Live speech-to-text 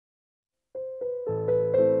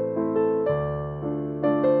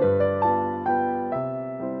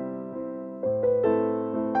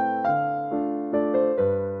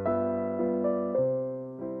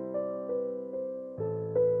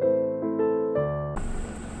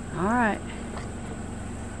Alright.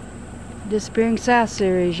 Disappearing South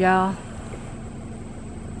series, y'all.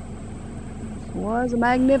 Was a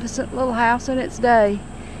magnificent little house in its day.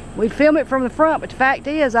 We'd film it from the front, but the fact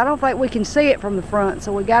is, I don't think we can see it from the front,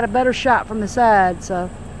 so we got a better shot from the side. So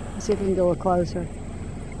let's see if we can go a little closer.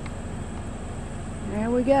 There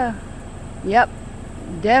we go. Yep,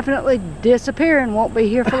 definitely disappearing. Won't be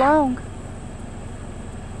here for long.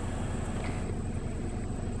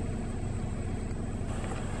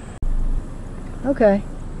 Okay,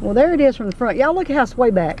 well there it is from the front. Y'all look at how sway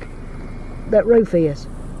back that roof is.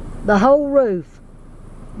 The whole roof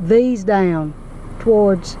V's down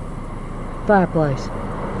towards the fireplace.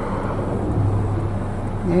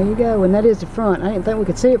 There you go, and that is the front. I didn't think we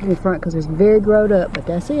could see it from the front because it's very growed up, but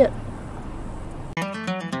that's it.